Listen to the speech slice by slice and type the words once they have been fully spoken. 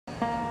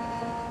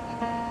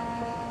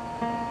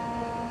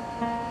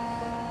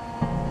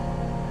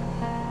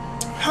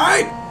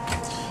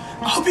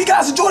hope you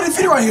guys enjoyed this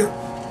video right here.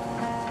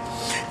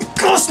 It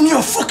cost me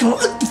a fucking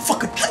look at the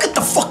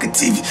fucking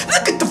TV.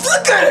 Look at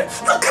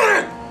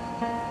it.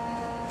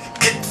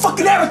 Get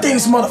fucking everything,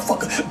 this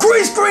motherfucker.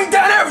 Green screen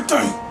down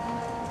everything.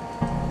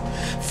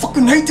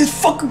 Fucking hate this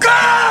fucking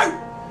guy.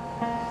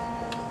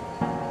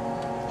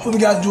 Hope you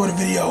guys enjoyed the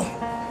video.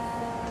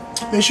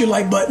 Make sure you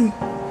like button.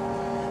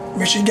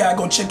 Make sure you guys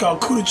go check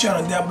out Kuda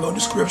channel down below in the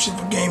description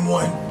for game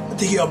 1. I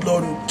think he'll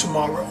upload it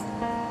tomorrow.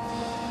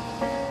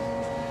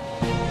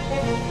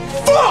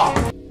 Fuck!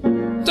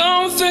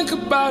 Don't think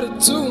about it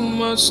too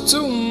much.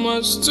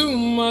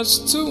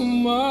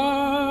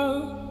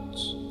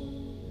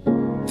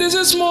 This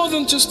is more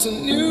than just a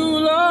new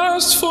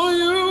lust for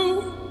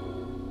you.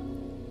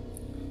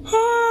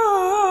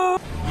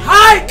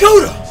 Hi,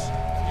 Kuda!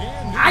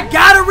 I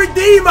gotta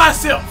redeem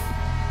myself.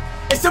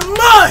 It's a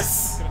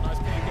must.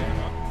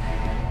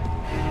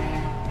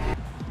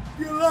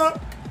 Good luck.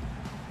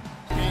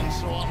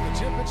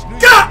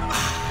 God!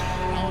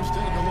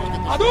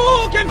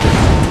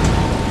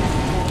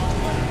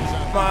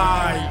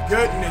 My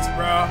goodness,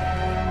 bro.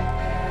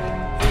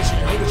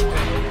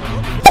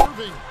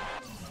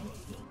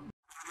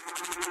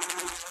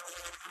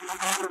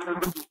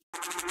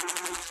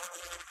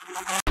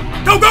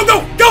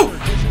 Go!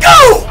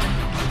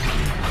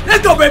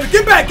 Let's go, baby.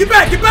 Get back.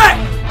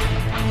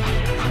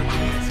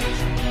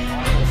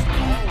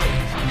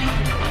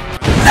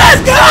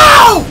 Let's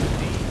go!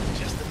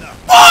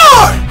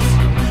 Boy!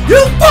 You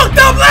fucked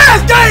up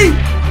last game!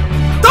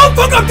 Don't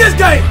fuck up this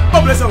game!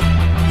 Oh, Blizzo.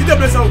 Get that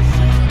Blizzo.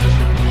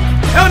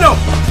 Hell no.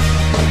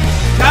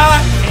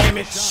 God damn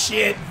it,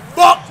 shit.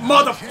 Fuck,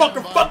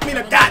 motherfucker. Fuck me in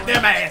the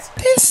goddamn ass.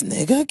 This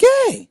nigga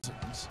gay.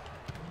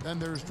 Then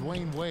there's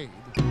Dwayne Wade.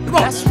 Come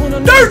on.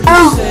 Dirt!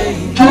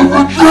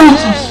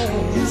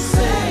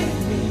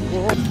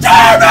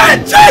 Damn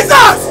it,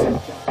 Jesus!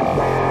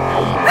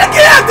 Let's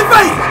get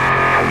activated!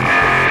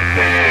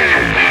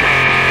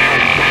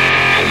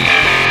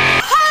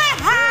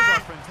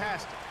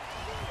 Fantastic.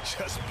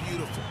 Just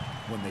beautiful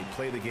when they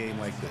play the game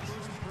like this.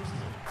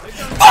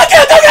 Fuck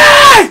you,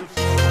 Dougie!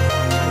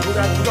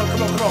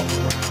 Come on.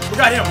 Who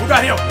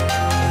got him?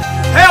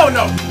 Hell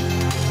no!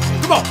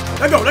 Come on,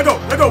 let go,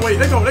 Wade,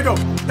 let go,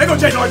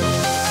 Jay Norton.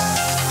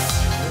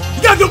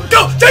 You gotta go,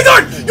 Jay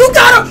Norton! You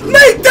gotta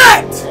make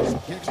that!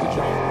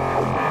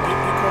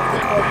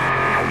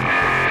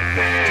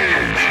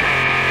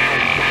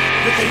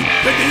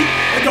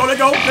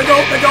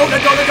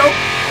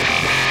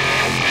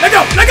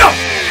 Let go.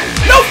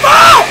 No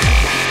foul!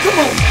 Come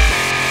on.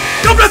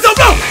 Go, Blizzo,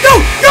 go!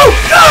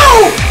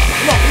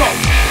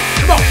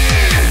 Come on.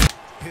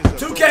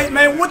 2K,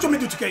 man, what you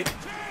want me to do, 2K?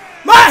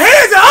 My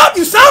hands are up,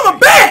 you son of a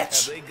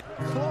bitch!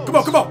 Come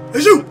on.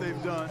 It's you.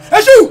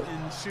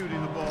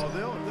 Shooting the ball,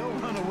 they'll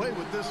run away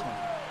with this one.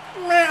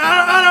 Man, I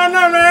don't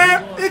know,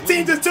 man. This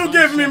team just too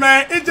good for me,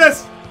 man.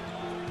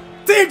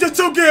 Team just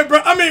too good,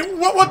 bro. I mean,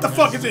 what the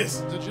fuck is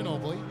this?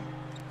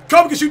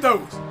 Kobe can shoot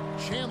those.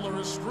 Chandler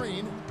is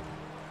screen.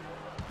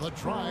 The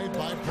drive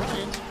by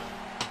Bryant.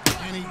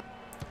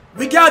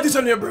 We gotta do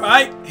something here, bro,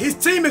 alright? His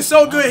team is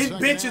so good, his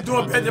bench is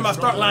doing better than my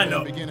start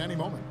lineup.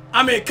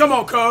 I mean, come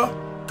on, cuz.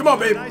 Come on,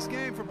 baby. Nice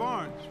game for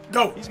Barnes.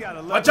 Go. He's got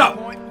 11 watch out.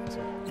 points.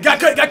 You got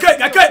cut. To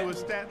his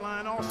stat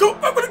line also. Go.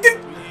 I'm gonna get.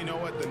 You know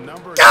what the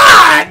number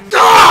God!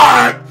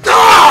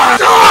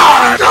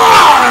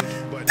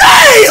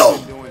 Damn!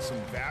 Doing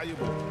some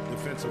valuable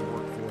defensive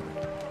work for them.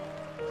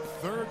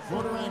 Third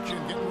quarter action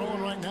getting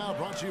rolling right now.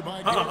 Brought to you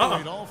by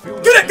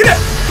Get it!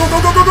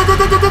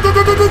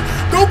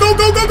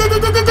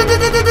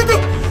 Go!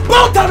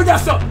 Ball time, we got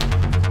something.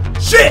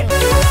 Shit!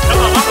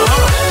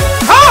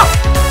 Huh?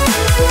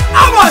 I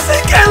want to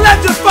say, can't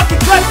let this fucking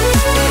play.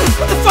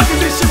 What the fuck is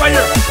this shit right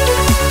here?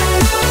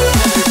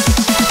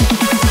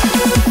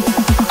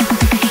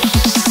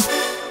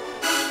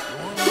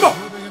 Come on!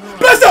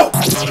 Blizzo!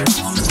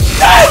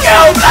 There you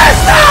go!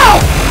 Blizzo!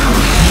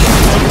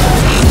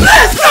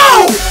 Blizzo!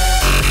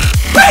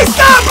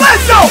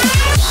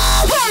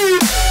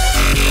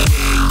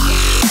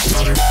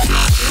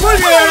 Look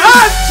at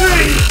that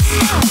tree!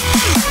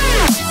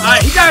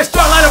 Alright, he gotta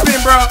start lineup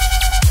in, bro.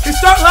 His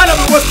start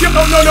lineup was skip.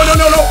 No. You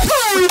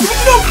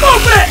don't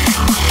fuck that!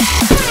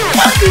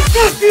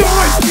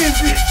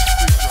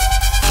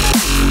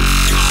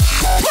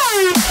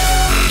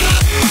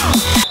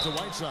 To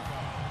Whiteside.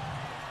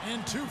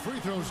 And 2 free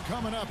throws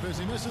coming up as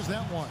he misses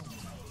that one.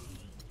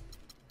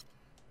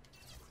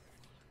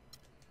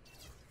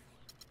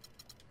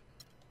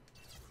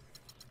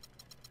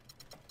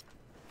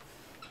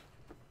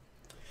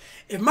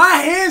 If my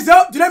hands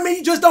up, do that mean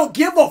you just don't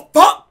give a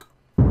fuck?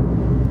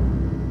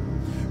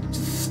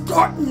 Just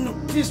starting to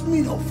piss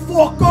me the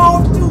fuck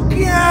off,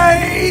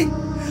 2K!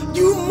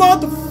 You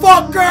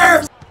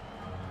motherfuckers!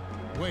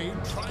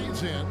 Wade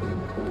drives in.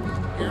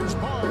 Here's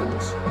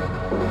Barnes.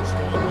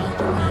 Stolen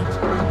by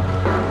Durant.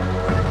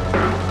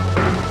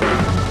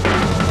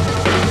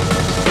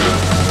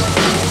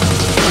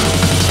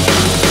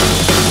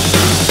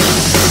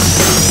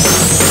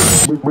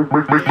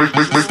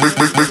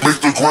 Make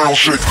the ground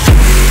shake.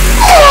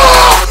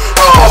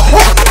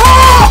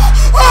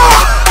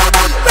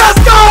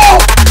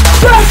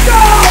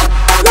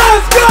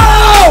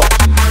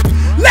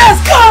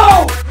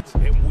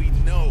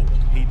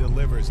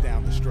 delivers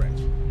down the stretch.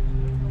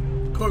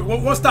 Come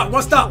on, one stop.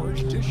 What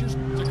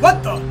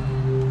the?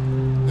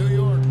 New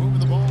York moving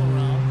the ball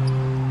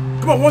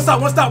around. Come on, one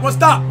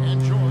stop.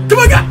 And George. Come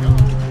on, God.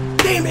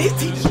 Damn it, his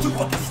team is too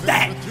fucking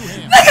stacked.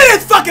 Look at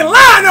this fucking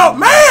lineup,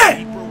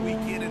 man.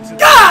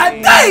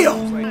 God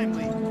damn.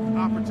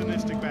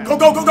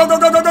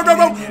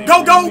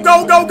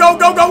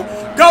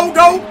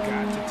 Go.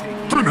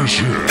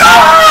 Finish it.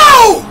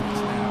 Go!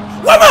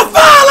 Where my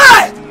foul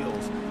at?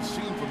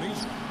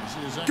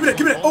 Give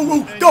me that.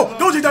 Oh,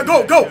 go, J-Dog,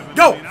 go.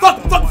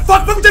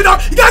 Fuck, J-Dog.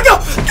 You gotta go.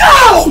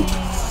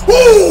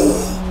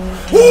 Ooh.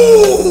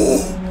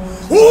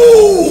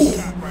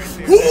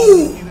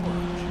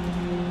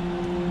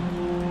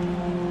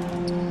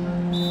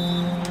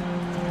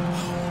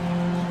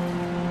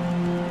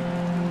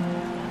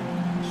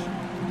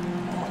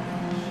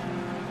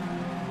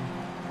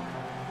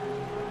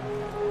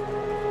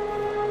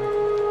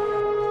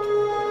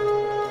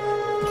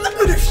 Look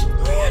at this,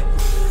 man.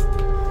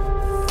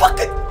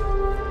 Fucking.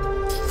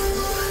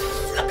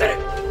 Look at it.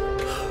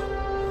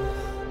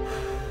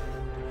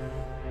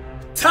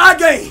 Tie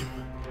game.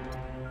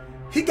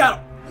 He got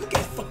him. Look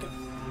at fucking.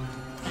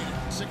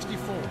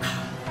 64.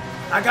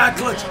 I got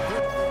clutch.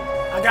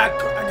 I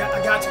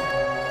got you.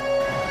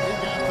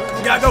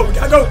 We gotta go. To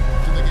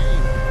the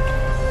game.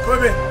 Come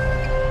on, man.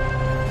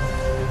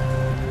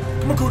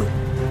 Come on, Kuda.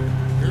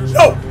 Here's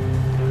No.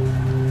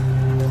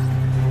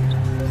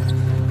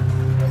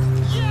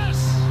 Yes.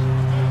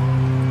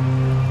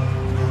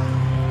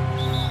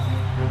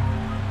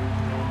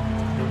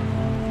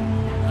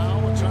 Now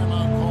a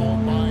timeout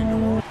called by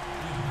North.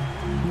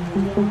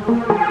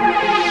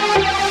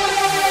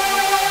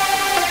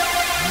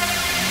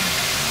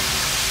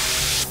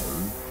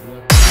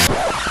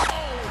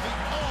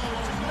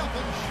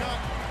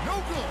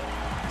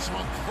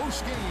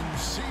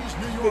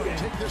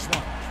 Take this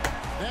one.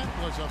 That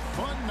was a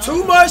fun night.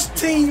 Too much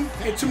team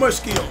and too much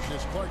skill.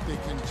 They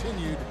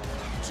continued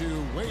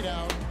to wait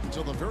out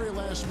until the very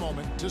last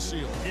moment to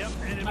seal. Yep,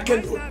 and it I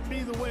couldn't do it. not be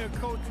the way a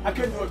coach I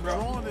couldn't do it, bro.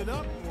 drawing it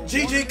up.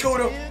 GG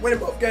Kuda, winning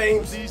both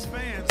games. These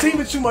fans. Team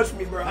is too much for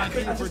me, bro. I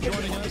just for can't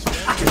joining us.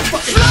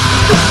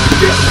 fucking